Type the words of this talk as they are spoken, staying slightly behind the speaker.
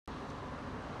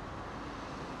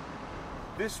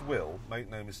This will, make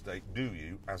no mistake, do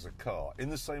you as a car, in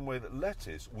the same way that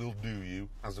lettuce will do you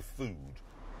as a food.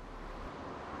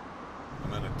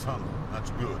 And then a tunnel, that's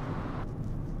good.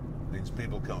 Means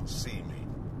people can't see me.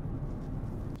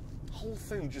 The whole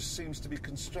thing just seems to be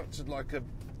constructed like a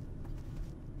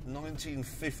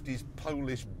 1950s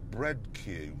Polish bread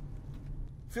queue.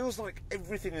 Feels like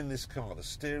everything in this car, the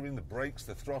steering, the brakes,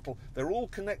 the throttle, they're all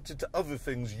connected to other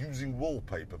things using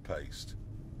wallpaper paste.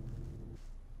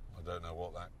 I don't know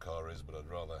what that car is, but I'd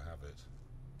rather have it.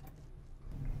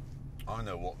 I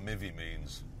know what Mivy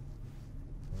means.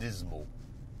 Dismal.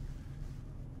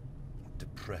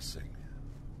 Depressing.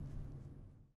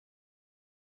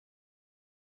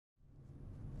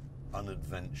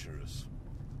 Unadventurous.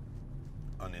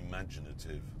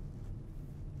 Unimaginative.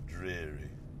 Dreary.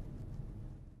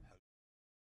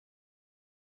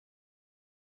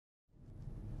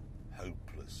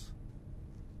 Hopeless.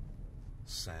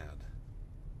 Sad.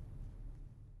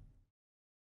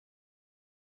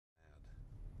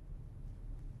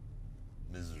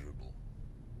 Miserable.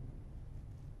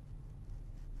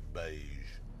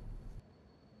 Beige.